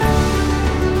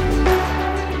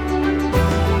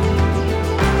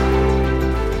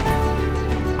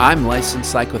I'm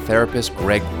licensed psychotherapist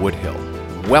Greg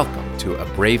Woodhill. Welcome to A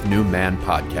Brave New Man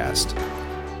podcast.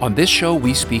 On this show,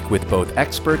 we speak with both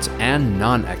experts and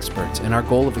non-experts in our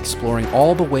goal of exploring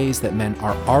all the ways that men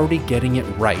are already getting it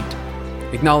right,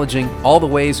 acknowledging all the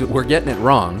ways that we're getting it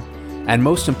wrong, and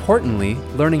most importantly,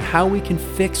 learning how we can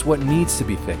fix what needs to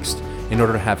be fixed in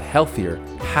order to have healthier,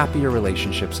 happier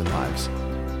relationships and lives.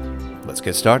 Let's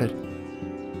get started.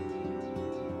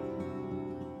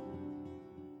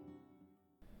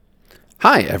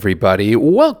 Hi, everybody.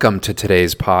 Welcome to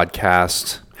today's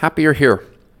podcast. Happy you're here.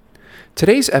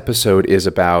 Today's episode is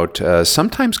about a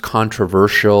sometimes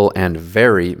controversial and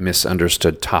very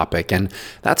misunderstood topic, and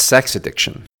that's sex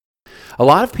addiction. A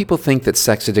lot of people think that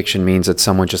sex addiction means that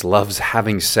someone just loves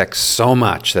having sex so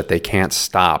much that they can't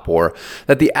stop, or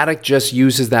that the addict just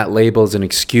uses that label as an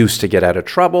excuse to get out of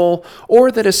trouble,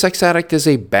 or that a sex addict is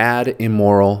a bad,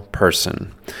 immoral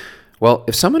person. Well,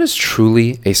 if someone is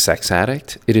truly a sex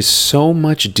addict, it is so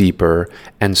much deeper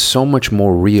and so much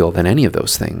more real than any of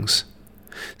those things.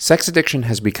 Sex addiction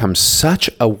has become such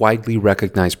a widely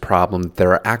recognized problem that there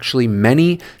are actually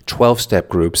many 12-step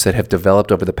groups that have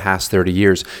developed over the past 30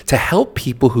 years to help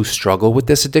people who struggle with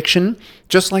this addiction,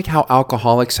 just like how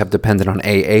alcoholics have depended on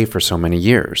AA for so many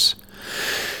years.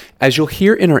 As you'll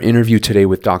hear in our interview today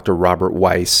with Dr. Robert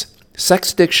Weiss,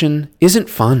 sex addiction isn't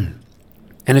fun,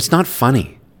 and it's not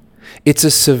funny. It's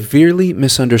a severely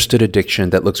misunderstood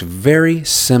addiction that looks very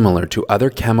similar to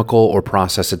other chemical or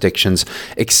process addictions,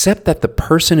 except that the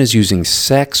person is using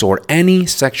sex or any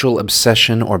sexual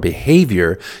obsession or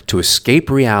behavior to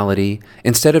escape reality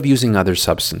instead of using other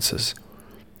substances.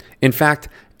 In fact,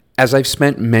 as I've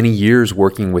spent many years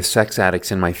working with sex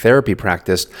addicts in my therapy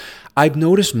practice, I've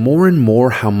noticed more and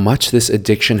more how much this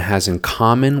addiction has in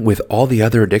common with all the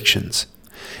other addictions.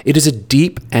 It is a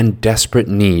deep and desperate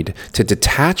need to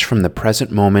detach from the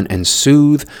present moment and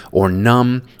soothe or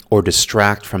numb or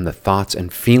distract from the thoughts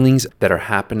and feelings that are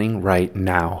happening right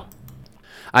now.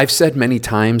 I've said many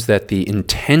times that the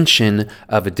intention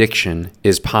of addiction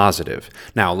is positive.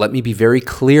 Now, let me be very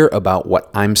clear about what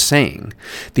I'm saying.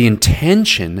 The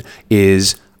intention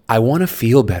is, I want to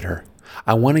feel better.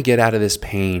 I want to get out of this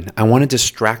pain. I want to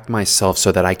distract myself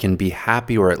so that I can be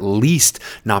happy or at least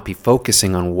not be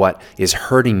focusing on what is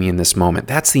hurting me in this moment.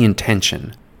 That's the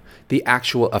intention. The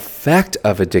actual effect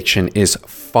of addiction is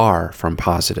far from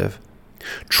positive.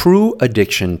 True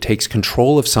addiction takes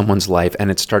control of someone's life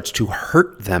and it starts to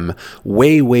hurt them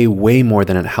way, way, way more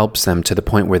than it helps them, to the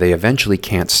point where they eventually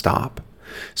can't stop.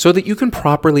 So that you can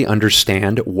properly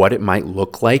understand what it might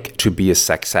look like to be a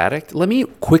sex addict, let me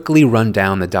quickly run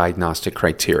down the diagnostic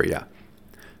criteria.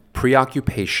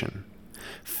 Preoccupation,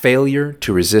 failure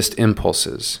to resist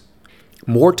impulses,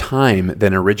 more time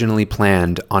than originally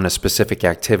planned on a specific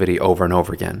activity over and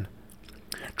over again,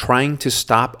 trying to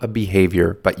stop a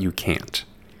behavior but you can't,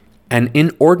 an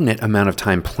inordinate amount of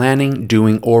time planning,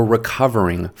 doing, or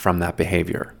recovering from that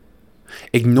behavior,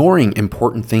 ignoring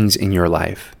important things in your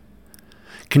life,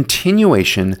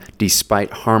 continuation despite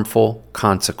harmful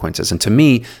consequences. And to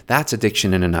me, that's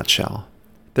addiction in a nutshell.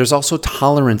 There's also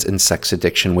tolerance in sex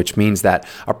addiction, which means that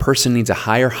a person needs a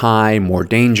higher high, more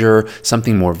danger,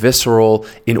 something more visceral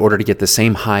in order to get the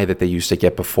same high that they used to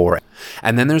get before.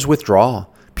 And then there's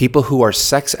withdrawal. People who are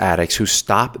sex addicts who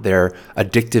stop their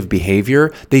addictive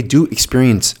behavior, they do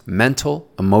experience mental,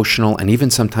 emotional, and even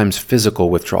sometimes physical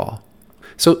withdrawal.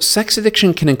 So sex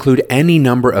addiction can include any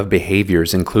number of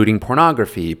behaviors, including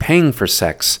pornography, paying for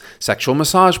sex, sexual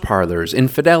massage parlors,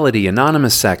 infidelity,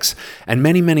 anonymous sex, and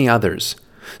many, many others.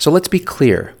 So let's be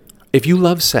clear. If you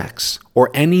love sex or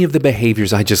any of the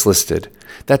behaviors I just listed,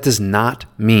 that does not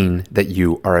mean that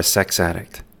you are a sex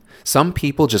addict. Some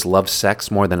people just love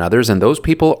sex more than others, and those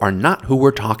people are not who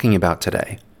we're talking about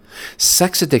today.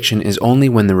 Sex addiction is only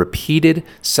when the repeated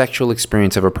sexual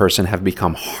experience of a person have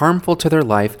become harmful to their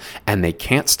life and they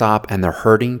can't stop and they're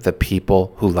hurting the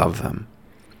people who love them.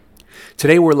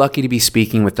 Today we're lucky to be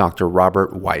speaking with Dr.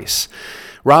 Robert Weiss.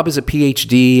 Rob is a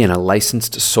PhD and a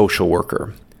licensed social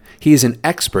worker. He is an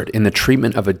expert in the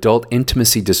treatment of adult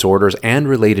intimacy disorders and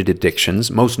related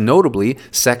addictions, most notably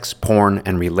sex, porn,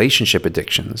 and relationship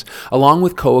addictions, along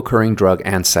with co-occurring drug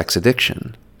and sex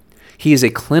addiction. He is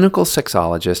a clinical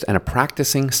sexologist and a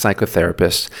practicing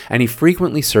psychotherapist, and he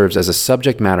frequently serves as a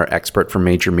subject matter expert for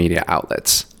major media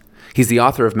outlets. He's the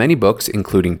author of many books,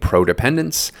 including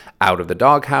Prodependence, Out of the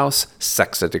Doghouse,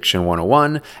 Sex Addiction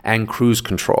 101, and Cruise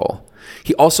Control.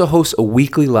 He also hosts a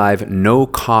weekly live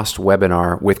no-cost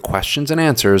webinar with questions and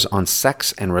answers on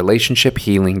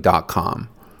sexandrelationshiphealing.com.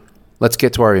 Let's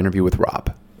get to our interview with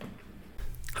Rob.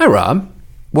 Hi, Rob.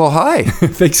 Well, hi.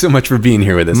 Thanks so much for being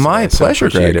here with us. My pleasure,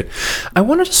 appreciate Greg. it. I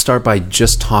wanted to start by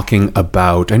just talking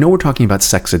about, I know we're talking about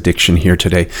sex addiction here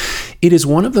today. It is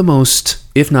one of the most,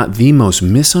 if not the most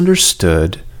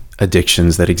misunderstood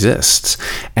addictions that exists.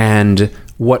 And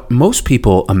what most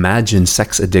people imagine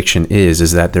sex addiction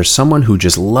is that there's someone who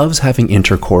just loves having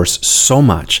intercourse so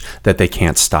much that they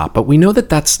can't stop. But we know that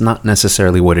that's not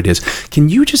necessarily what it is. Can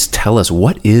you just tell us,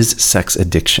 what is sex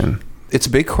addiction? It's a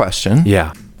big question.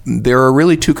 Yeah. There are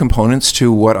really two components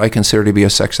to what I consider to be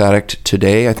a sex addict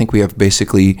today. I think we have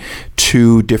basically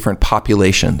two different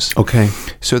populations. Okay.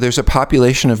 So there's a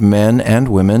population of men and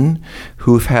women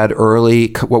who've had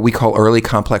what we call early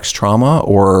complex trauma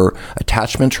or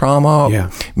attachment trauma,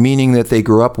 meaning that they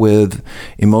grew up with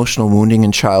emotional wounding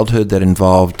in childhood that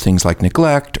involved things like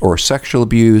neglect or sexual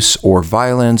abuse or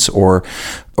violence or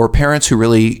parents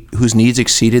whose needs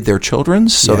exceeded their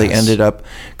children's, so they ended up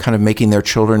kind of making their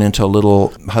children into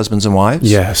little husbands and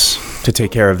wives. Yes, to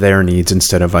take care of their needs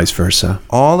instead of vice versa.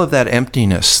 All of that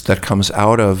emptiness that comes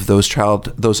out of those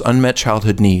unmet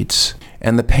childhood needs,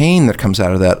 and the pain that comes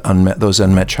out of those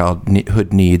unmet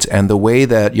childhood needs, and the way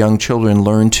that young children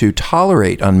learn to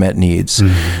tolerate unmet needs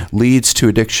leads to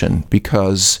addiction.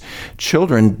 Because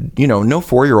children, no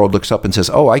 4-year-old looks up and says,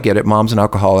 "Oh, I get it. Mom's an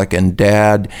alcoholic and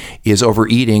dad is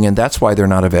overeating, and that's why they're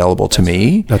not available to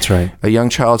me." That's right. A young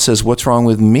child says, "What's wrong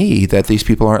with me that these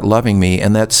people aren't loving me?"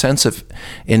 And that sense of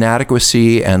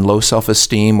inadequacy and low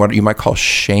self-esteem, what you might call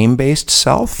shame-based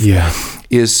self,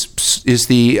 is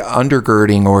the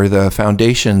undergirding or the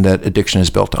foundation that addiction is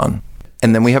built on.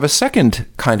 And then we have a second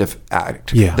kind of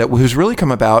addict that has really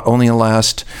come about only in the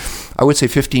last, I would say,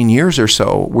 15 years or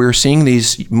so. We're seeing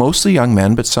these mostly young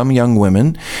men, but some young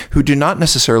women who do not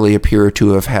necessarily appear to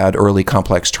have had early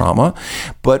complex trauma,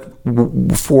 but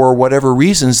for whatever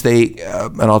reasons they,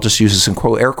 and I'll just use this in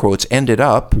air quotes, ended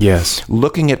up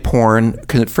looking at porn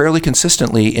fairly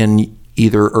consistently in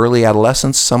either early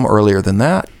adolescence, some earlier than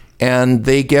that, and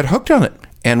they get hooked on it.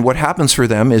 And what happens for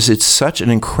them is it's such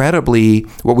an incredibly,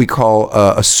 what we call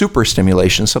a super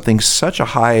stimulation, such a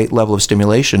high level of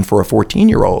stimulation for a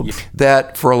 14-year-old,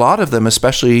 that for a lot of them,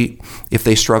 especially if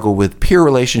they struggle with peer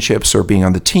relationships or being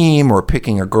on the team or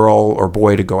picking a girl or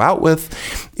boy to go out with,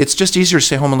 it's just easier to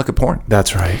stay home and look at porn.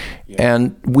 That's right.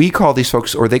 And we call these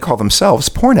folks, or they call themselves,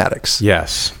 porn addicts.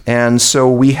 Yes. And so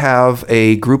we have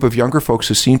a group of younger folks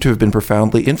who seem to have been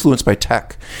profoundly influenced by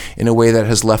tech in a way that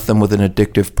has left them with an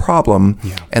addictive problem.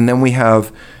 And then we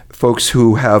have folks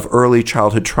who have early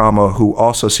childhood trauma who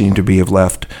also seem to have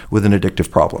left with an addictive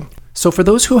problem. So for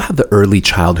those who have the early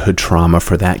childhood trauma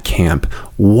for that camp,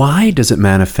 why does it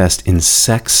manifest in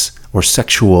sex or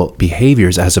sexual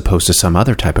behaviors as opposed to some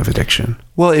other type of addiction?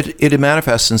 Well, it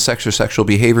manifests in sex or sexual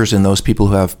behaviors in those people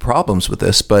who have problems with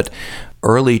this, but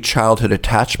early childhood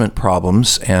attachment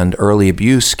problems and early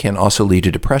abuse can also lead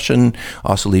to depression,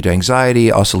 also lead to anxiety,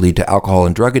 also lead to alcohol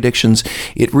and drug addictions.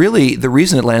 The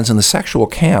reason it lands in the sexual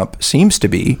camp seems to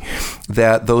be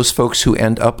that those folks who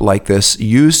end up like this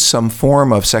used some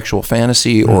form of sexual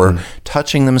fantasy or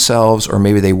touching themselves, or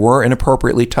maybe they were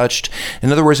inappropriately touched.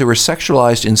 In other words, they were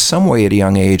sexualized in some way at a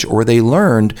young age, or they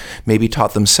learned, maybe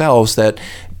taught themselves, that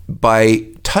by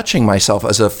touching myself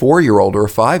as a 4-year-old or a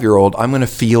 5-year-old, I'm going to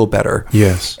feel better.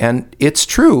 Yes. And it's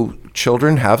true.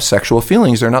 Children have sexual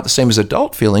feelings. They're not the same as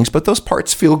adult feelings, but those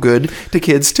parts feel good to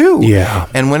kids too. Yeah.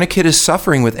 And when a kid is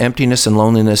suffering with emptiness and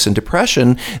loneliness and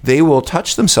depression, they will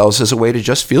touch themselves as a way to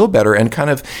just feel better and kind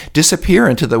of disappear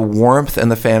into the warmth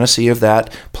and the fantasy of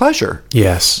that pleasure.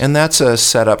 Yes. And that's a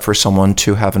setup for someone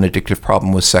to have an addictive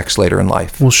problem with sex later in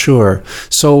life. Well, sure.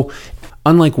 So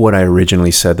unlike what I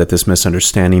originally said, that this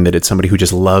misunderstanding that it's somebody who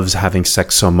just loves having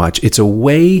sex so much, it's a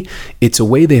way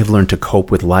they have learned to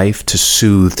cope with life, to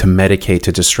soothe, to medicate,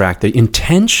 to distract. The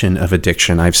intention of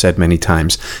addiction, I've said many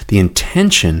times, the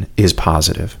intention is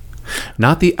positive.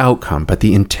 Not the outcome, but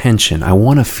the intention. I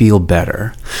want to feel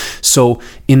better. So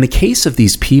in the case of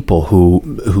these people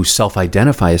who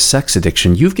self-identify as sex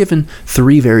addiction, you've given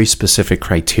 3 very specific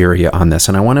criteria on this,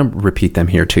 and I want to repeat them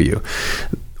here to you.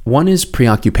 One is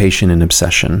preoccupation and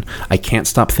obsession. I can't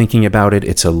stop thinking about it.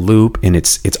 It's a loop, and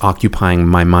it's occupying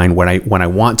my mind when I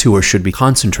want to or should be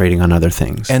concentrating on other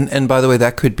things. And by the way,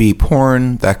 that could be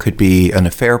porn. That could be an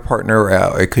affair partner.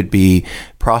 It could be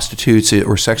prostitutes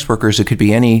or sex workers. It could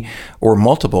be any or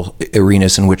multiple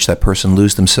arenas in which that person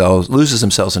loses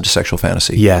themselves into sexual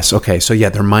fantasy. Yes. Okay. So yeah,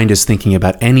 their mind is thinking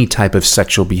about any type of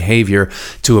sexual behavior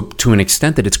to an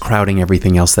extent that it's crowding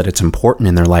everything else that it's important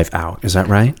in their life out. Is that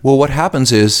right? Well, what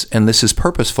happens is, and this is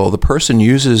purposeful, the person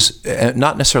uses,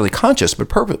 not necessarily conscious, but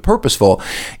purposeful.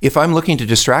 If I'm looking to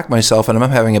distract myself and I'm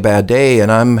having a bad day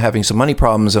and I'm having some money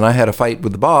problems and I had a fight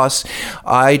with the boss,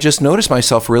 I just notice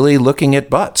myself really looking at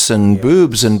butts and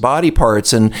boobs and body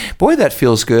parts, and boy, that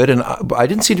feels good. And I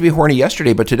didn't seem to be horny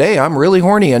yesterday, but today I'm really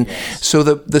horny. And so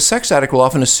the sex addict will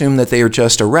often assume that they are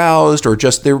just aroused, or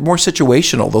just they're more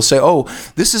situational. They'll say, oh,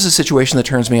 this is a situation that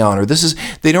turns me on, or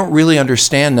they don't really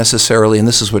understand necessarily, and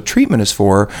this is what treatment is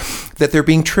for, that they're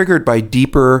being triggered by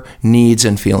deeper needs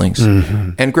and feelings.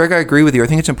 Mm-hmm. And Greg, I agree with you. I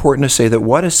think it's important to say that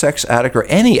what a sex addict, or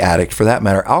any addict for that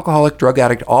matter, alcoholic, drug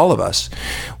addict, all of us,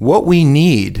 what we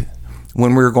need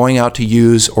when we're going out to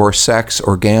use or sex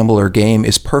or gamble or game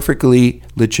is perfectly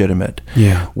legitimate.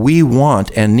 Yeah. We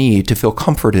want and need to feel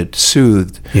comforted,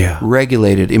 soothed,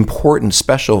 regulated, important,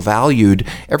 special, valued,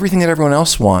 everything that everyone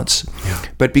else wants. Yeah.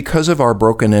 But because of our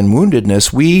broken and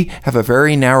woundedness, we have a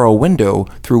very narrow window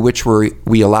through which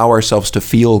we allow ourselves to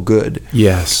feel good.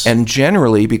 Yes. And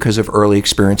generally, because of early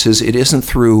experiences, it isn't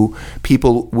through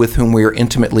people with whom we are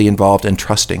intimately involved and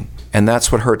trusting. And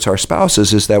that's what hurts our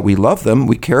spouses, is that we love them,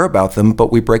 we care about them, but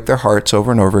we break their hearts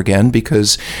over and over again,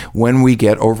 because when we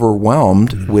get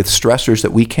overwhelmed with stressors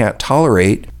that we can't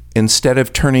tolerate, instead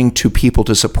of turning to people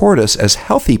to support us as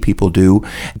healthy people do,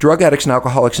 drug addicts and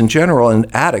alcoholics in general, and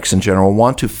addicts in general,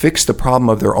 want to fix the problem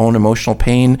of their own emotional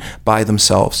pain by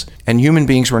themselves. And human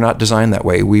beings were not designed that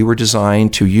way. We were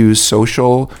designed to use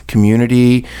social,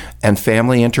 community, and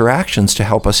family interactions to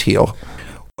help us heal.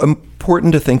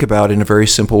 Important to think about in a very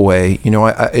simple way. You know,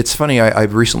 it's funny,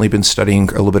 I've recently been studying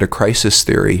a little bit of crisis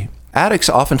theory. Addicts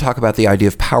often talk about the idea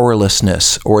of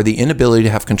powerlessness, or the inability to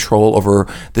have control over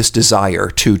this desire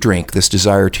to drink, this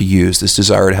desire to use, this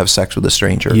desire to have sex with a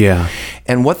stranger. Yeah.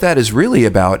 And what that is really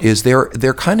about is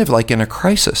they're kind of like in a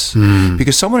crisis.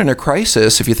 Because someone in a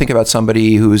crisis, if you think about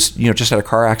somebody who's, just had a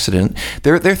car accident,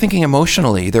 they're thinking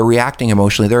emotionally, they're reacting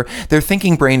emotionally. Their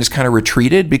thinking brain is kind of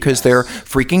retreated because they're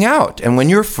freaking out. And when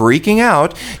you're freaking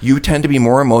out, you tend to be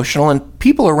more emotional, and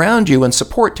people around you and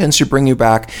support tends to bring you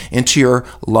back into your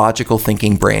logical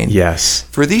thinking brain. Yes.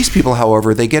 For these people,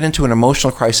 however, they get into an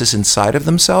emotional crisis inside of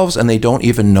themselves and they don't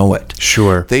even know it.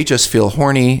 Sure. They just feel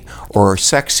horny or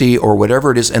sexy or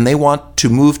whatever it is, and they want to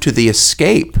move to the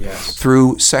escape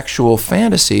through sexual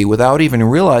fantasy without even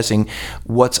realizing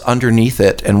what's underneath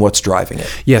it and what's driving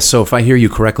it. Yes, so if I hear you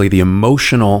correctly, the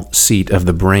emotional seat of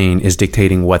the brain is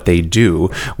dictating what they do,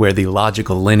 where the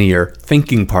logical, linear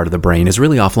thinking part of the brain is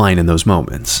really offline in those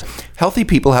moments. Healthy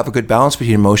people have a good balance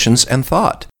between emotions and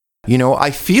thought. I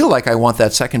feel like I want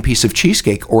that second piece of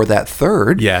cheesecake or that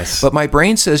third. Yes. But my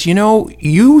brain says,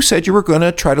 you said you were going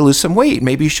to try to lose some weight.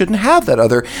 Maybe you shouldn't have that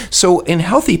other. So in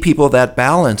healthy people, that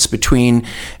balance between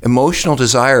emotional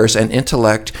desires and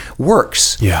intellect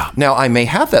works. Yeah. Now, I may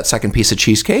have that second piece of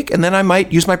cheesecake, and then I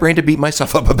might use my brain to beat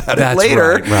myself up about it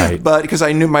later. Right. But because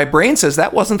I knew my brain says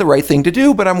that wasn't the right thing to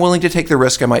do, but I'm willing to take the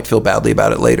risk. I might feel badly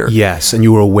about it later. Yes, and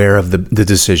you were aware of the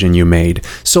decision you made.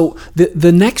 So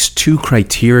the next two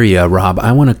criteria, Rob,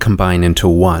 I want to combine into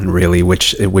one, really,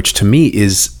 which to me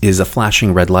is a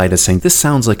flashing red light as saying this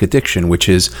sounds like addiction, which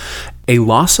is a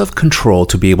loss of control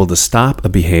to be able to stop a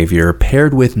behavior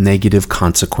paired with negative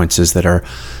consequences that are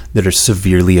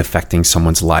severely affecting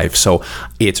someone's life. So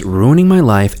it's ruining my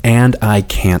life and I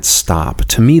can't stop.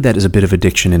 To me, that is a bit of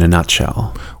addiction in a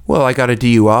nutshell. Well, I got a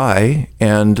DUI,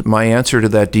 and my answer to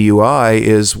that DUI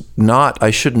is not I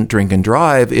shouldn't drink and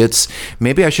drive. It's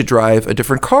maybe I should drive a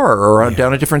different car or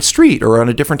down a different street or on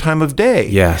a different time of day.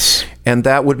 Yes. And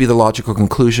that would be the logical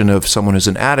conclusion of someone who's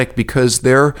an addict, because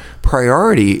their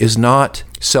priority is not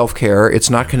self-care. It's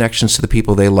not connections to the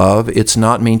people they love. It's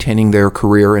not maintaining their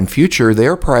career and future.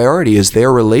 Their priority is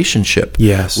their relationship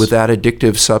with that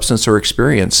addictive substance or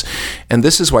experience. And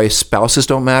this is why spouses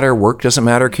don't matter, work doesn't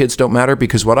matter, kids don't matter,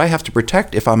 because what I have to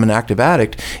protect if I'm an active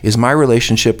addict is my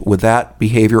relationship with that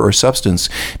behavior or substance,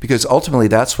 because ultimately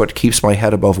that's what keeps my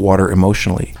head above water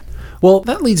emotionally. Well,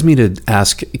 that leads me to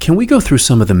ask, can we go through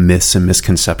some of the myths and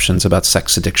misconceptions about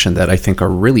sex addiction that I think are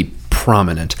really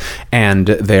prominent, and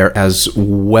they're as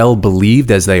well believed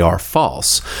as they are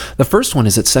false? The first one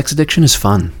is that sex addiction is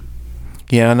fun.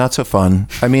 Yeah, not so fun.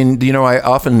 I mean, I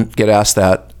often get asked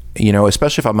that,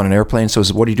 especially if I'm on an airplane. So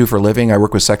what do you do for a living? I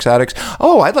work with sex addicts.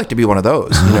 Oh, I'd like to be one of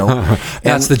those,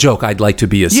 That's the joke. I'd like to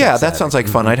be a sex addict. Sounds like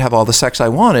fun. I'd have all the sex I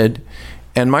wanted.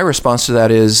 And my response to that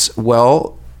is,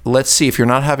 well, let's see, if you're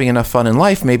not having enough fun in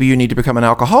life, maybe you need to become an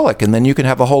alcoholic, and then you can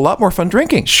have a whole lot more fun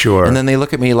drinking. Sure. And then they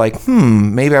look at me like,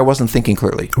 maybe I wasn't thinking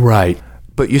clearly. Right.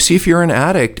 But you see, if you're an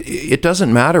addict, it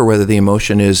doesn't matter whether the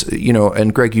emotion is,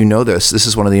 and Greg, you know this. This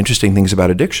is one of the interesting things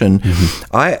about addiction.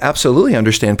 Mm-hmm. I absolutely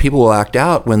understand people will act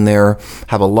out when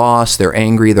have a loss, they're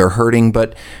angry, they're hurting,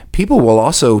 but people will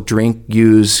also drink,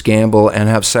 use, gamble, and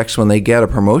have sex when they get a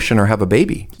promotion or have a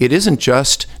baby. It isn't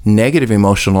just negative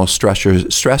emotional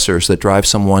stressors that drive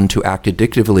someone to act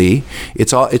addictively.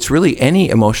 It's really any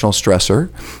emotional stressor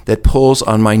that pulls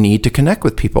on my need to connect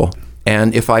with people.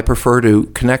 And if I prefer to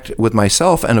connect with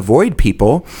myself and avoid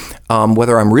people,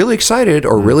 whether I'm really excited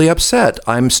or really upset,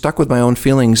 I'm stuck with my own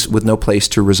feelings with no place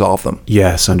to resolve them.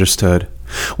 Yes, understood.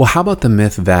 Well, how about the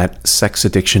myth that sex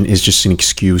addiction is just an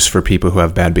excuse for people who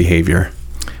have bad behavior?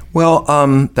 Well,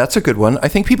 that's a good one. I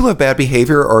think people who have bad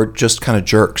behavior are just kind of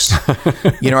jerks.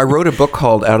 I wrote a book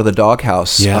called Out of the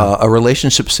Doghouse, a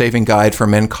relationship-saving guide for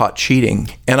men caught cheating.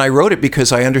 And I wrote it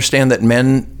because I understand that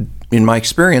men, in my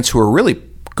experience, who are really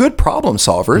good problem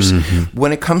solvers,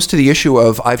 when it comes to the issue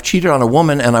of I've cheated on a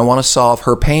woman and I want to solve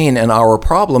her pain and our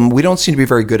problem, we don't seem to be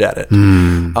very good at it.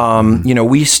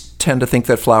 We tend to think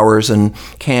that flowers and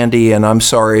candy and I'm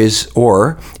sorry's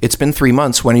or it's been 3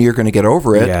 months, when are you going to get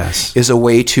over it, is a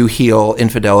way to heal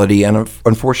infidelity. And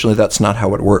unfortunately, that's not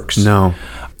how it works. No.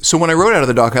 So when I wrote Out of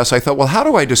the Doghouse, I thought, well, how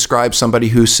do I describe somebody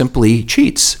who simply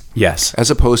cheats? Yes.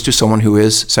 As opposed to someone who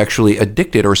is sexually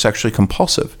addicted or sexually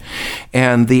compulsive.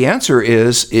 And the answer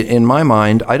is, in my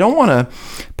mind, I don't want to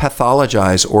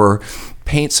pathologize or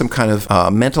paint some kind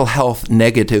of mental health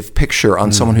negative picture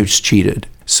on someone who's cheated.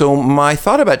 So my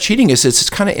thought about cheating is it's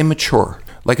kind of immature.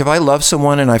 Like if I love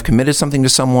someone and I've committed something to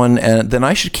someone, and then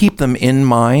I should keep them in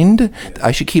mind.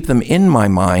 I should keep them in my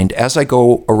mind as I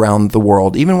go around the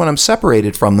world. Even when I'm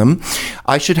separated from them,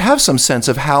 I should have some sense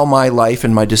of how my life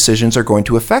and my decisions are going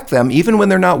to affect them, even when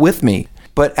they're not with me.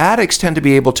 But addicts tend to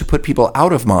be able to put people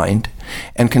out of mind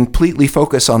and completely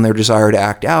focus on their desire to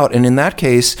act out. And in that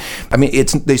case,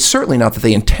 they certainly not that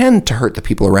they intend to hurt the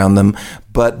people around them,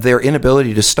 but their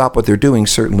inability to stop what they're doing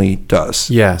certainly does.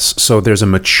 Yes. So there's a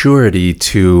maturity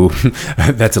to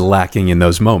that's lacking in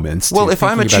those moments. Well, if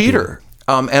I'm a cheater,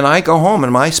 and I go home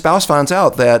and my spouse finds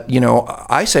out that,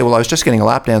 I say, well, I was just getting a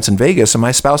lap dance in Vegas, and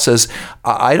my spouse says,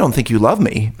 I don't think you love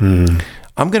me.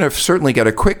 I'm going to certainly get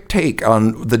a quick take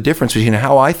on the difference between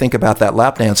how I think about that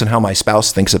lap dance and how my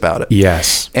spouse thinks about it.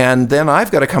 Yes. And then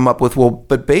I've got to come up with, well,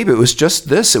 but babe, it was just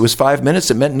this. It was 5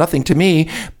 minutes. It meant nothing to me.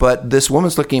 But this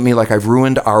woman's looking at me like I've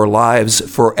ruined our lives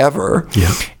forever.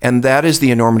 Yeah. And that is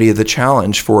the enormity of the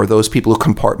challenge for those people who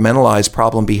compartmentalize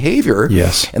problem behavior.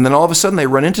 Yes. And then all of a sudden they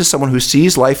run into someone who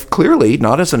sees life clearly,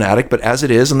 not as an addict, but as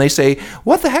it is. And they say,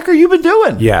 what the heck are you been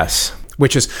doing? Yes.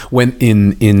 Which is when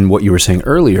in what you were saying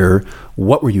earlier,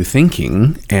 what were you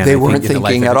thinking? And they weren't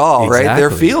thinking at all, exactly. Right?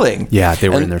 They're feeling. Yeah, they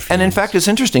were in their feelings. And in fact, it's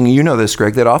interesting, you know this,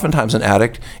 Greg, that oftentimes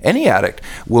any addict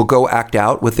will go act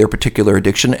out with their particular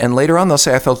addiction, and later on they'll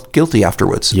say, I felt guilty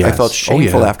afterwards. Yes. I felt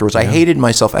shameful afterwards. I hated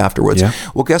myself afterwards. Yeah.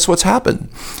 Well, guess what's happened?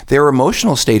 Their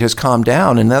emotional state has calmed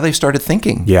down, and now they've started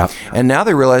thinking. Yeah. And now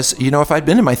they realize, if I'd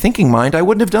been in my thinking mind, I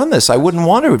wouldn't have done this. I wouldn't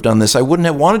want to have done this. I wouldn't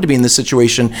have wanted to be in this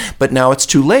situation, but now it's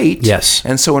too late. Yes.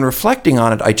 And so in reflecting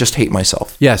on it, I just hate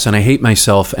myself. Yes, and I hate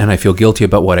myself, and I feel guilty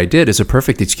about what I did is a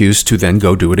perfect excuse to then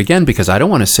go do it again, because I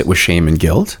don't want to sit with shame and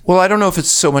guilt. Well, I don't know if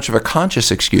it's so much of a conscious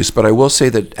excuse, but I will say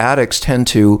that addicts tend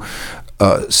to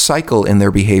cycle in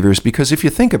their behaviors, because if you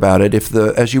think about it,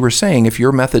 as you were saying, if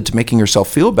your method to making yourself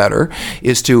feel better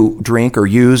is to drink or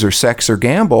use or sex or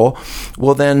gamble,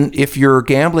 well then if you're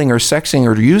gambling or sexing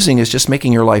or using is just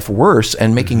making your life worse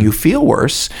and making you feel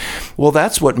worse, well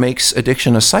that's what makes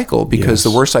addiction a cycle, because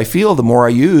the worse I feel, the more I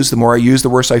use, the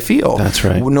worse I feel. That's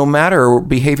right. No matter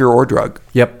behavior or drug.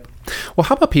 Yep. Well,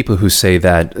 how about people who say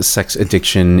that sex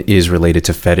addiction is related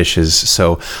to fetishes?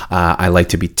 So I like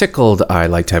to be tickled. I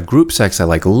like to have group sex. I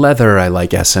like leather. I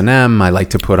like S&M. I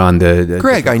like to put on the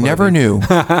Greg, I never knew.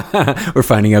 We're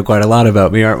finding out quite a lot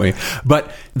about me, aren't we?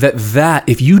 But that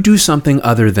if you do something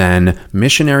other than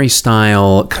missionary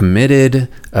style, committed,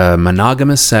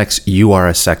 monogamous sex, you are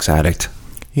a sex addict.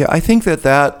 Yeah, I think that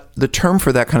the term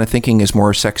for that kind of thinking is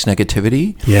more sex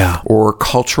negativity, or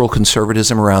cultural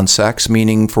conservatism around sex,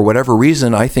 meaning for whatever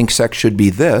reason, I think sex should be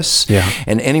this,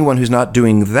 and anyone who's not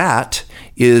doing that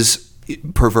is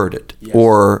perverted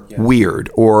or weird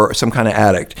or some kind of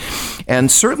addict.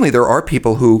 And certainly there are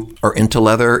people who are into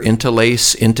leather, into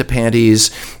lace, into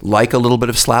panties, like a little bit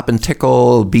of slap and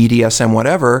tickle, BDSM,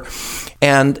 whatever.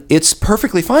 And it's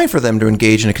perfectly fine for them to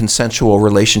engage in a consensual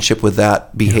relationship with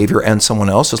that behavior and someone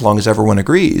else, as long as everyone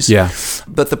agrees. Yeah.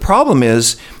 But the problem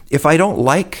is, if I don't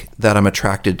like that I'm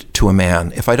attracted to a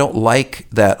man, if I don't like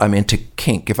that I'm into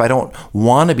kink, if I don't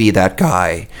want to be that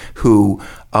guy who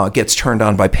gets turned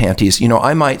on by panties,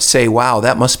 I might say, wow,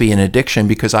 that must be an addiction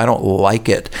because I don't like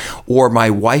it, or my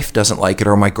wife doesn't like it,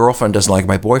 or my girlfriend doesn't like it,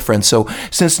 my boyfriend. So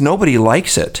since nobody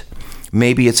likes it,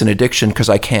 maybe it's an addiction because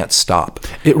I can't stop.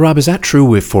 Rob, is that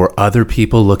true for other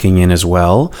people looking in as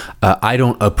well? I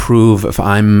don't approve if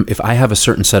I have a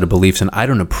certain set of beliefs and I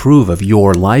don't approve of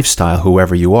your lifestyle,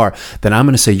 whoever you are, then I'm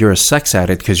going to say you're a sex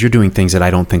addict because you're doing things that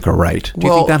I don't think are right. Do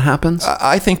you think that happens?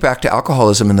 I think back to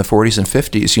alcoholism in the 40s and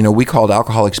 50s. We called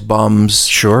alcoholics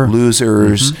bums,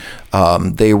 losers.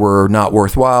 They were not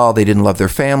worthwhile. They didn't love their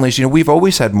families. We've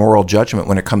always had moral judgment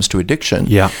when it comes to addiction.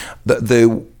 Yeah.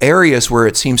 The areas where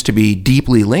it seems to be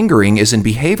deeply lingering is in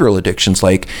behavioral addictions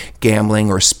like gambling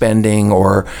or spending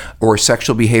or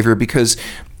sexual behavior, because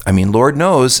Lord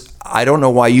knows, I don't know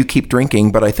why you keep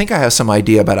drinking, but I think I have some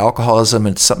idea about alcoholism.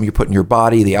 It's something you put in your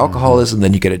body, the alcoholism,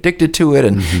 then you get addicted to it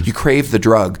and you crave the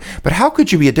drug. But how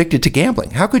could you be addicted to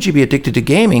gambling? How could you be addicted to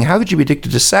gaming? How could you be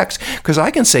addicted to sex? Because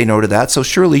I can say no to that, so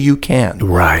surely you can.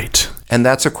 Right. And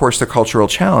that's, of course, the cultural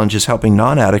challenge, is helping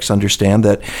non-addicts understand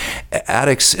that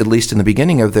addicts, at least in the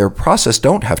beginning of their process,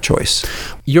 don't have choice.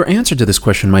 Your answer to this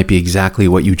question might be exactly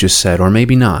what you just said, or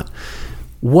maybe not.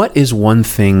 What is one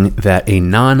thing that a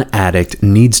non-addict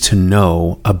needs to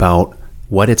know about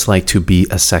what it's like to be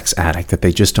a sex addict that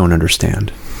they just don't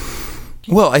understand?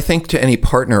 Well, I think to any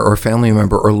partner or family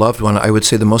member or loved one, I would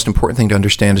say the most important thing to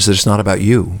understand is that it's not about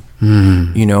you.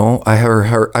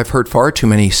 I've heard far too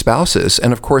many spouses,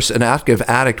 and of course, an active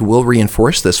addict will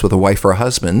reinforce this with a wife or a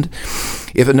husband.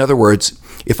 In other words,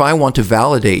 if I want to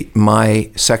validate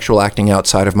my sexual acting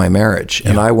outside of my marriage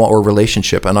or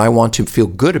relationship, and I want to feel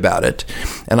good about it,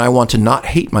 and I want to not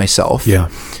hate myself,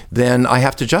 then I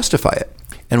have to justify it.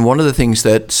 And one of the things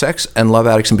that sex and love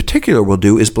addicts in particular will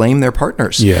do is blame their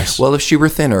partners. Yes. Well, if she were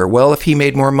thinner, well, if he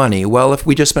made more money, well, if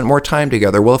we just spent more time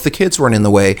together, well, if the kids weren't in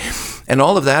the way. And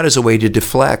all of that is a way to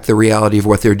deflect the reality of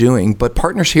what they're doing. But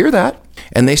partners hear that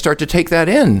and they start to take that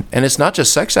in. And it's not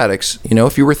just sex addicts.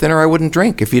 If you were thinner, I wouldn't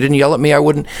drink. If you didn't yell at me, I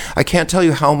wouldn't. I can't tell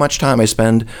you how much time I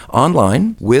spend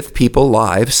online with people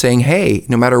live saying, hey,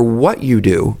 no matter what you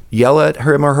do, yell at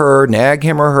him or her, nag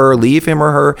him or her, leave him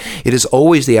or her. It is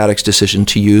always the addict's decision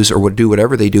to use or do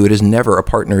whatever they do. It is never a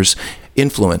partner's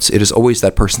influence. It is always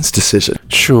that person's decision.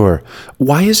 Sure.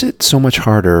 Why is it so much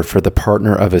harder for the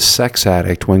partner of a sex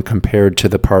addict when compared to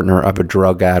the partner of a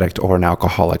drug addict or an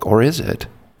alcoholic, or is it?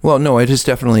 Well, no, it is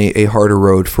definitely a harder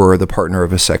road for the partner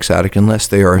of a sex addict unless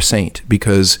they are a saint,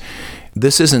 because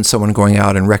this isn't someone going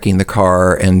out and wrecking the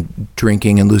car and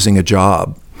drinking and losing a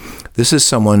job. This is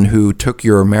someone who took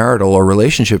your marital or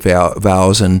relationship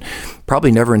vows and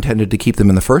probably never intended to keep them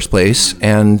in the first place,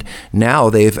 and now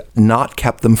they've not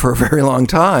kept them for a very long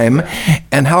time.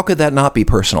 And how could that not be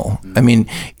personal?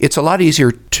 It's a lot easier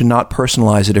to not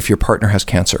personalize it if your partner has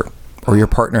cancer or your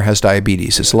partner has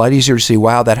diabetes. It's a lot easier to say,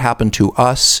 wow, that happened to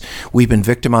us. We've been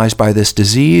victimized by this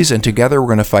disease, and together we're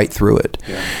going to fight through it.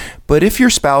 Yeah. But if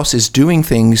your spouse is doing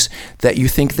things that you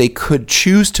think they could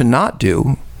choose to not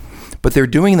do, but they're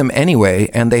doing them anyway,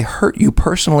 and they hurt you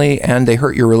personally and they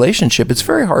hurt your relationship, it's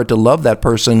very hard to love that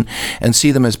person and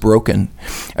see them as broken.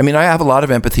 I have a lot of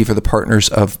empathy for the partners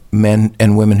of men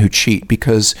and women who cheat,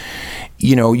 because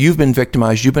you've been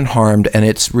victimized, you've been harmed, and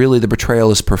it's really, the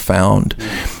betrayal is profound.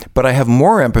 But I have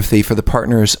more empathy for the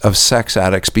partners of sex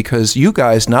addicts, because you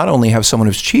guys not only have someone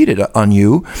who's cheated on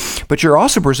you, but you're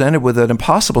also presented with an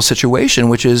impossible situation,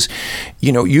 which is,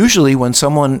 usually when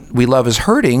someone we love is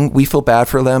hurting, we feel bad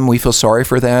for them, we feel sorry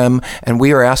for them, and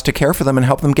we are asked to care for them and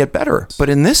help them get better. But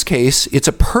in this case, it's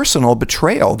a personal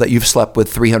betrayal that you've slept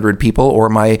with 300 people, or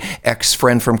my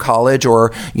ex-friend from college,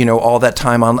 or, all that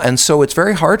time on. And so it's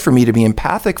very hard for me to be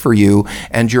empathic for you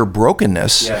and your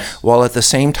brokenness, while at the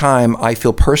same time, I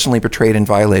feel personally betrayed and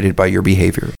violated by your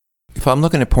behavior. If I'm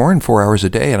looking at porn 4 hours a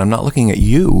day and I'm not looking at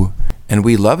you, and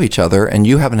we love each other, and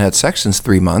you haven't had sex since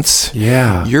 3 months,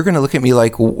 you're going to look at me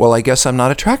like, well, I guess I'm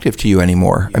not attractive to you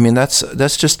anymore.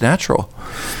 That's just natural.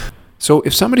 So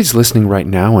if somebody's listening right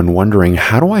now and wondering,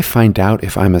 how do I find out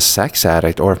if I'm a sex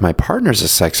addict or if my partner's a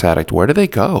sex addict, where do they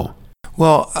go?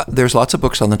 Well, there's lots of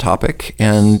books on the topic,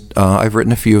 and I've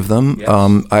written a few of them.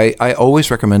 Yes. I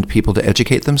always recommend people to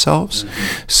educate themselves.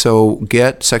 Mm-hmm. So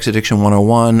get Sex Addiction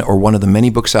 101 or one of the many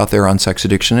books out there on sex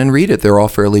addiction and read it. They're all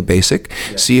fairly basic.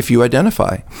 Yes. See if you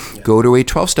identify. Yes. Go to a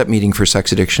 12-step meeting for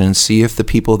sex addiction and see if the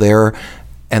people there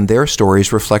and their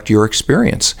stories reflect your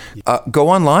experience. Go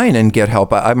online and get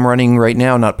help. I'm running right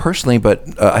now, not personally, but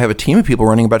I have a team of people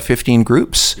running about 15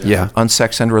 groups on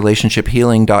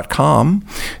sexandrelationshiphealing.com.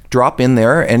 Drop in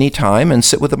there anytime and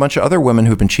sit with a bunch of other women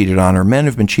who've been cheated on or men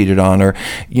who've been cheated on. Or,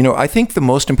 I think the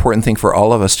most important thing for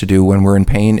all of us to do when we're in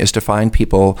pain is to find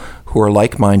people who are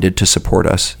like-minded to support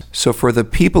us. So for the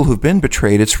people who've been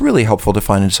betrayed, it's really helpful to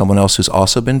find someone else who's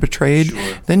also been betrayed.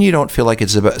 Sure. Then you don't feel like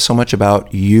it's so much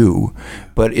about you,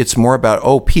 but it's more about,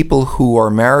 people who are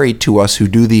married to us who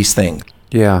do these things.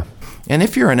 Yeah. And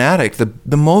if you're an addict,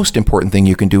 the most important thing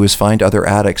you can do is find other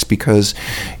addicts, because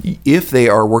if they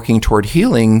are working toward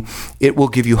healing, it will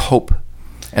give you hope.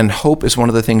 And hope is one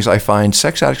of the things I find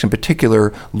sex addicts in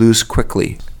particular lose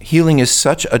quickly. Healing is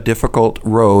such a difficult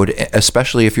road,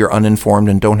 especially if you're uninformed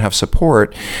and don't have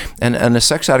support. And a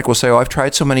sex addict will say, I've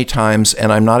tried so many times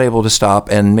and I'm not able to stop,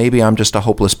 and maybe I'm just a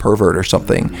hopeless pervert or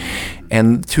something.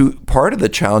 And part of the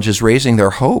challenge is raising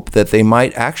their hope that they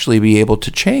might actually be able to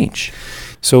change.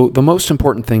 So the most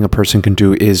important thing a person can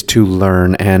do is to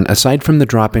learn. And aside from the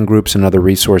drop-in groups and other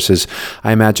resources,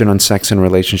 I imagine on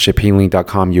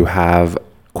sexandrelationshiphealing.com you have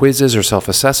quizzes or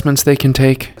self-assessments they can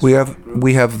take? We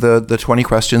have the 20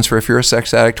 questions for if you're a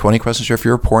sex addict, 20 questions for if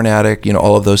you're a porn addict,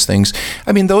 all of those things.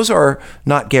 I mean, those are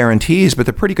not guarantees, but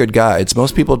they're pretty good guides.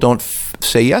 Most people don't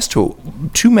say yes to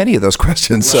too many of those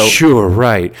questions. So Sure,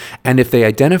 right. And if they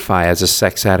identify as a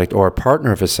sex addict or a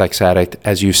partner of a sex addict,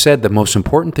 as you said, the most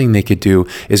important thing they could do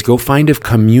is go find a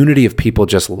community of people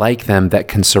just like them that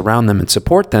can surround them and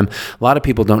support them. A lot of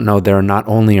people don't know there not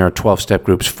only are 12-step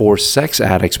groups for sex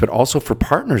addicts, but also for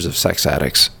partners of sex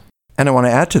addicts. And I want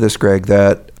to add to this, Greg,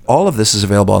 that all of this is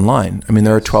available online. I mean,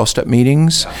 there are 12-step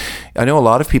meetings. I know a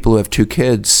lot of people who have 2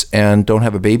 kids and don't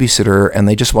have a babysitter, and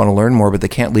they just want to learn more, but they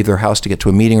can't leave their house to get to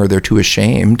a meeting, or they're too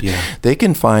ashamed. Yeah. They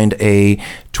can find a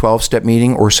 12-step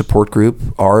meeting or support group,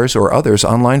 ours or others,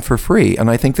 online for free. And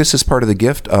I think this is part of the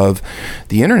gift of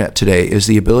the internet today, is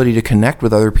the ability to connect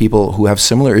with other people who have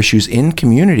similar issues in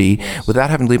community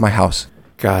without having to leave my house.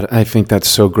 God, I think that's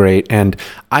so great. And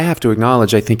I have to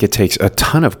acknowledge, I think it takes a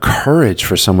ton of courage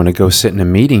for someone to go sit in a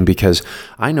meeting, because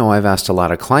I know I've asked a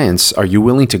lot of clients, are you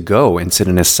willing to go and sit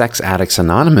in a Sex Addicts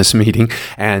Anonymous meeting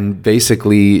and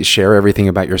basically share everything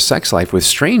about your sex life with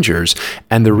strangers?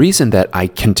 And the reason that I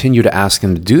continue to ask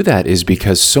them to do that is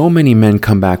because so many men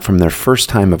come back from their first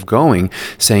time of going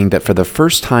saying that for the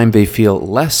first time they feel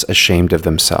less ashamed of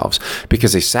themselves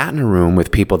because they sat in a room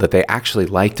with people that they actually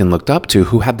liked and looked up to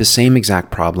who had the same exact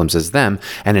problems as them,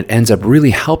 and it ends up really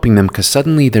helping them because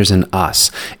suddenly there's an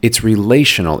us. It's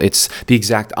relational. It's the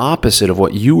exact opposite of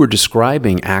what you were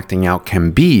describing acting out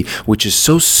can be, which is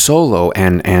so solo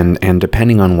and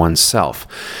depending on oneself.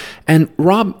 And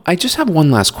Rob, I just have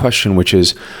one last question, which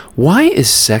is, why is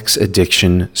sex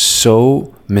addiction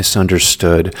so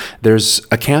misunderstood? There's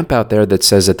a camp out there that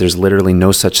says that there's literally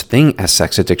no such thing as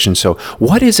sex addiction. So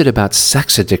what is it about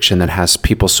sex addiction that has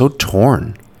people so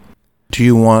torn? Do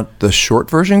you want the short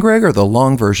version, Greg, or the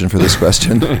long version for this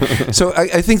question? So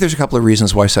I think there's a couple of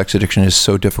reasons why sex addiction is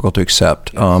so difficult to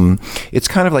accept. It's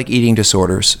kind of like eating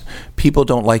disorders. People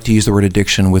don't like to use the word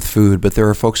addiction with food, but there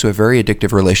are folks who have very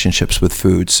addictive relationships with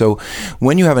food. So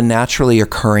when you have a naturally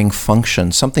occurring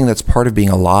function, something that's part of being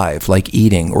alive, like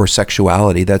eating or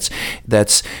sexuality, that's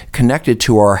connected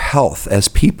to our health as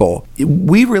people,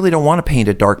 we really don't want to paint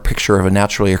a dark picture of a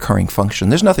naturally occurring function.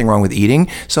 There's nothing wrong with eating.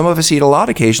 Some of us eat a lot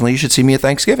occasionally. You should see me at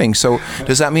Thanksgiving. So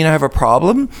does that mean I have a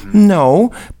problem?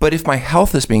 No. But if my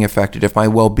health is being affected, if my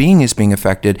well-being is being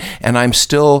affected, and I'm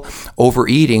still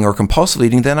overeating or compulsive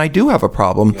eating, then I do have a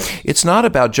problem. Yeah. It's not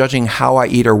about judging how I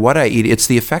eat or what I eat. It's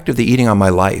the effect of the eating on my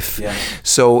life. Yeah.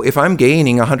 So if I'm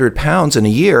gaining 100 pounds in a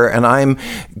year and I'm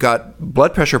got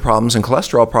blood pressure problems and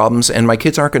cholesterol problems, and my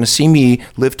kids aren't going to see me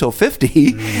live till 50,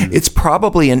 it's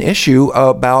probably an issue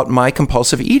about my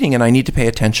compulsive eating, and I need to pay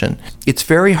attention. It's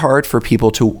very hard for people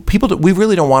to we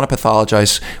really don't want to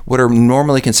pathologize what are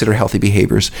normally considered healthy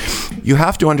behaviors. You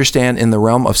have to understand, in the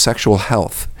realm of sexual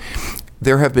health,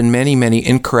 there have been many, many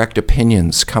incorrect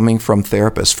opinions coming from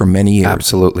therapists for many years.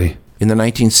 Absolutely. In the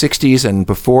 1960s and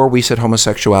before, we said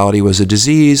homosexuality was a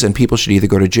disease and people should either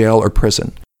go to jail or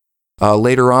prison.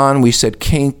 Later on, we said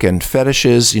kink and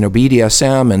fetishes,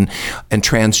 BDSM and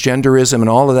transgenderism, and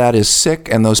all of that is sick,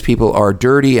 and those people are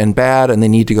dirty and bad, and they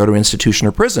need to go to institution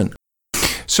or prison.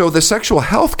 So the sexual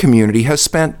health community has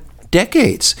spent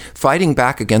decades fighting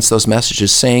back against those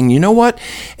messages, saying, you know what?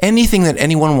 Anything that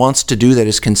anyone wants to do that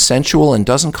is consensual and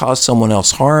doesn't cause someone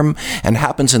else harm and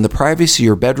happens in the privacy of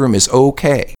your bedroom is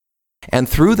okay. And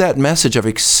through that message of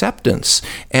acceptance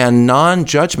and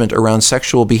non-judgment around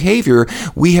sexual behavior,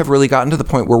 we have really gotten to the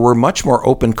point where we're much more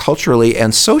open culturally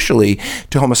and socially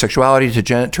to homosexuality, to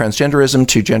transgenderism,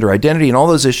 to gender identity, and all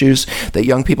those issues that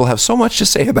young people have so much to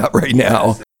say about right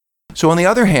now. So on the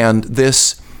other hand,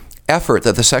 this effort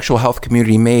that the sexual health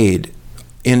community made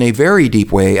in a very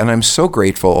deep way, and I'm so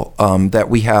grateful that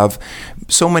we have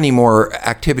so many more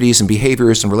activities and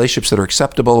behaviors and relationships that are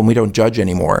acceptable and we don't judge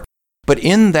anymore. But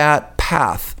in that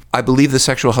path, I believe the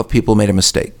sexual health people made a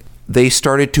mistake. They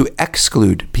started to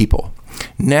exclude people.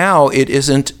 Now it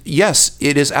isn't, yes,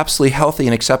 it is absolutely healthy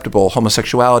and acceptable.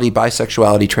 Homosexuality,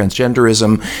 bisexuality,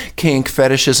 transgenderism, kink,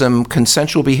 fetishism,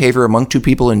 consensual behavior among two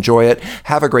people, enjoy it,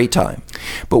 have a great time.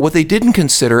 But what they didn't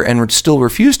consider and still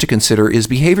refuse to consider is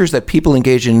behaviors that people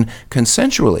engage in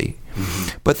consensually.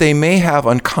 Mm-hmm. But they may have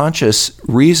unconscious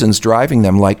reasons driving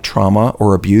them, like trauma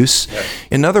or abuse. Yes.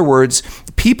 In other words,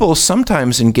 people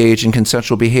sometimes engage in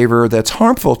consensual behavior that's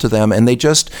harmful to them, and they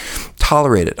just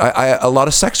tolerate it. A lot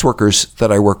of sex workers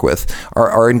that I work with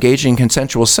are engaging in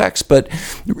consensual sex, but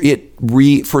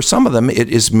for some of them, it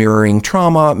is mirroring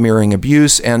trauma, mirroring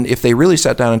abuse, and if they really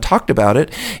sat down and talked about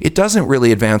it, it doesn't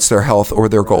really advance their health or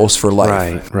their goals for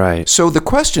life. Right. So the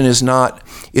question is not,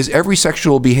 is every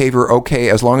sexual behavior okay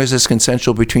as long as it's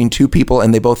consensual between two people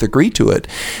and they both agree to it?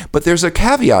 But there's a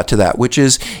caveat to that, which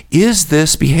is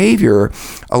this behavior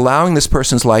allowing this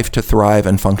person's life to thrive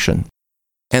and function?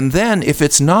 And then if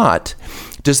it's not,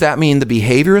 does that mean the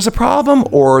behavior is a problem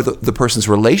or the person's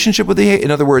relationship with the, in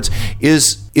other words,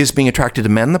 is being attracted to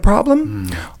men the problem?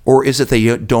 Or is it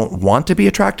they don't want to be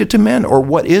attracted to men? Or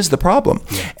what is the problem?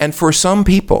 Yeah. And for some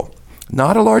people,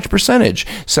 not a large percentage,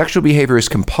 sexual behavior is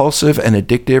compulsive and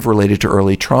addictive, related to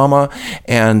early trauma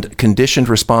and conditioned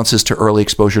responses to early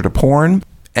exposure to porn.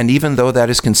 And even though that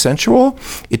is consensual,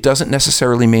 it doesn't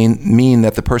necessarily mean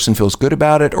that the person feels good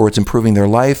about it, or it's improving their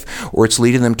life, or it's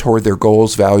leading them toward their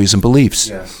goals, values, and beliefs.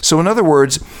 Yes. So in other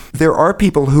words, there are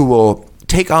people who will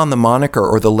take on the moniker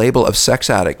or the label of sex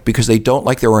addict because they don't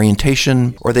like their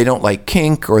orientation, or they don't like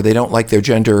kink, or they don't like their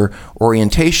gender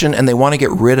orientation, and they want to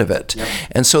get rid of it. Yep.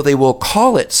 And so they will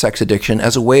call it sex addiction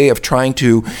as a way of trying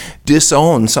to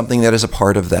disown something that is a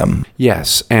part of them.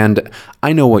 Yes, and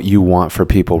I know what you want for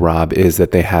people, Rob, is that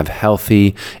they have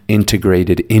healthy,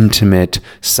 integrated, intimate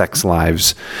sex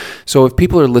lives. So if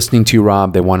people are listening to you,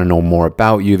 Rob, they want to know more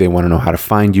about you, they want to know how to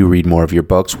find you, read more of your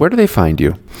books, where do they find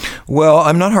you? Well,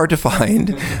 I'm not hard to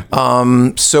find.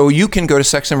 So you can go to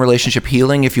Sex and Relationship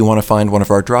Healing if you want to find one of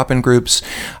our drop-in groups.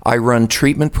 I run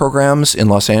treatment programs in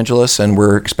Los Angeles, and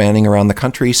we're expanding around the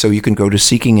country, so you can go to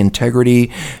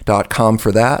seekingintegrity.com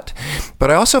for that.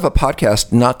 But I also have a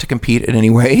podcast, not to compete in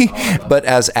any way, but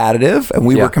as additive. And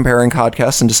we were comparing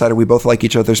podcasts and decided we both like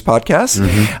each other's podcasts.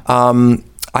 Mm-hmm.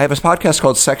 I have a podcast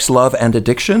called Sex, Love, and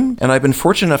Addiction, and I've been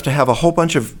fortunate enough to have a whole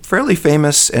bunch of fairly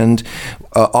famous and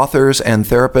authors and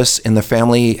therapists in the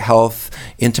family health,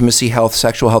 intimacy health,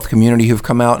 sexual health community who've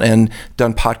come out and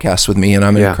done podcasts with me, and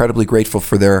I'm incredibly grateful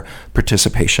for their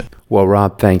participation. Well,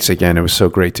 Rob, thanks again. It was so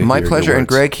great to hear My pleasure, and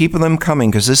Greg, keep them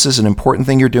coming because this is an important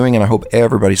thing you're doing, and I hope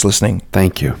everybody's listening.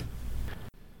 Thank you.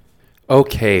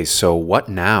 Okay, so what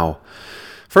now?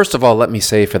 First of all, let me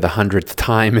say for the 100th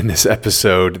time in this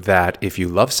episode that if you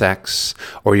love sex,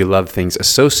 or you love things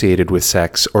associated with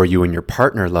sex, or you and your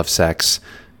partner love sex,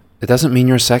 it doesn't mean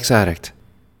you're a sex addict.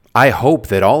 I hope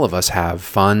that all of us have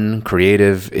fun,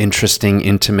 creative, interesting,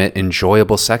 intimate,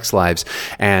 enjoyable sex lives,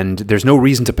 and there's no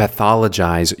reason to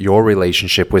pathologize your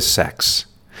relationship with sex.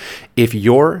 If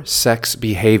your sex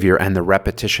behavior and the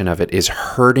repetition of it is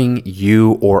hurting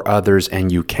you or others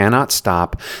and you cannot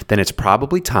stop, then it's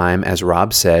probably time, as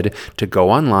Rob said, to go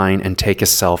online and take a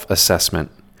self-assessment.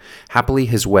 Happily,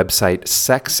 his website,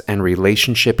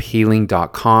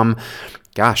 sexandrelationshiphealing.com,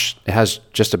 gosh, it has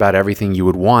just about everything you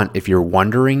would want if you're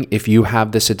wondering if you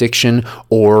have this addiction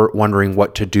or wondering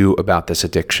what to do about this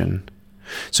addiction.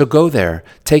 So go there,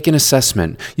 take an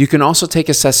assessment. You can also take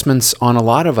assessments on a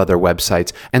lot of other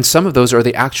websites, and some of those are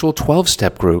the actual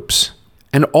 12-step groups.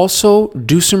 And also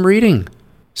do some reading.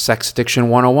 Sex Addiction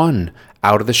 101,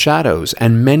 Out of the Shadows,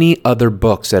 and many other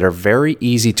books that are very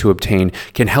easy to obtain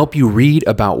can help you read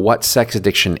about what sex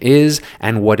addiction is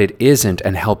and what it isn't,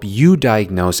 and help you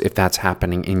diagnose if that's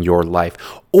happening in your life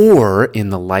or in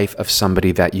the life of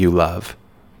somebody that you love.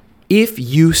 If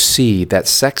you see that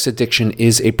sex addiction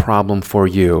is a problem for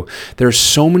you, there are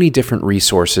so many different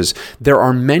resources. There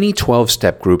are many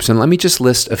 12-step groups, and let me just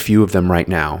list a few of them right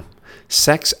now.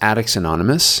 Sex Addicts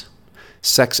Anonymous,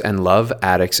 Sex and Love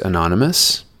Addicts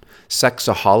Anonymous,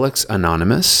 Sexaholics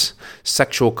Anonymous,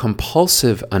 Sexual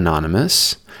Compulsive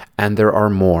Anonymous, and there are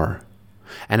more.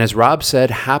 And as Rob said,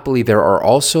 happily, there are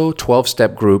also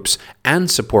 12-step groups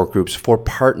and support groups for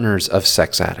partners of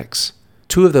sex addicts.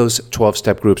 2 of those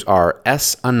 12-step groups are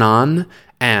S-Anon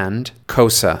and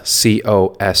COSA,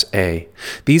 C-O-S-A.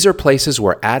 These are places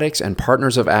where addicts and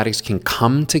partners of addicts can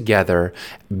come together,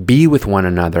 be with one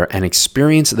another, and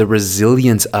experience the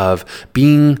resilience of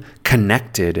being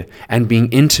connected and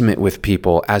being intimate with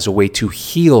people as a way to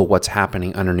heal what's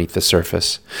happening underneath the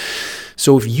surface.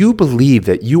 So if you believe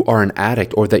that you are an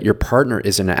addict or that your partner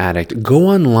is an addict, go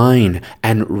online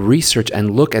and research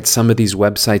and look at some of these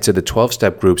websites of the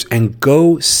 12-step groups and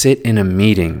go sit in a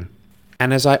meeting.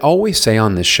 And as I always say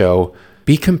on this show,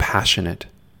 be compassionate.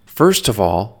 First of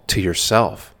all, to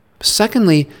yourself.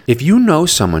 Secondly, if you know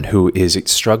someone who is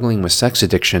struggling with sex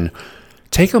addiction,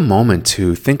 take a moment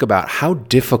to think about how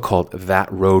difficult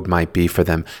that road might be for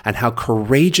them and how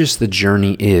courageous the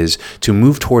journey is to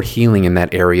move toward healing in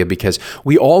that area, because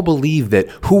we all believe that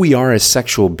who we are as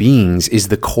sexual beings is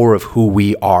the core of who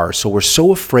we are. So we're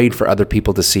so afraid for other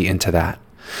people to see into that.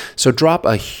 So drop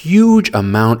a huge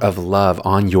amount of love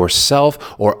on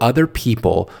yourself or other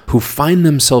people who find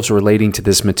themselves relating to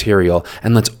this material,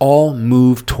 and let's all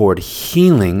move toward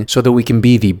healing so that we can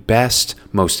be the best,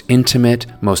 most intimate,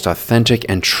 most authentic,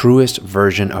 and truest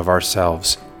version of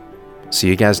ourselves. See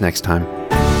you guys next time.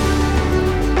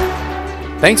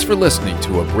 Thanks for listening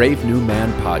to A Brave New Man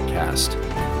podcast.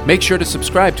 Make sure to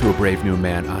subscribe to A Brave New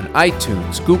Man on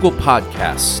iTunes, Google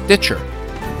Podcasts, Stitcher,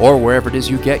 or wherever it is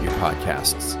you get your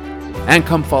podcasts. And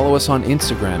come follow us on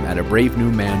Instagram at A Brave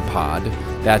New Man Pod.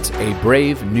 That's A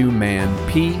Brave New Man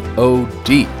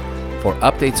P-O-D for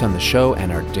updates on the show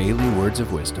and our daily words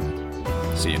of wisdom.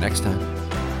 See you next time.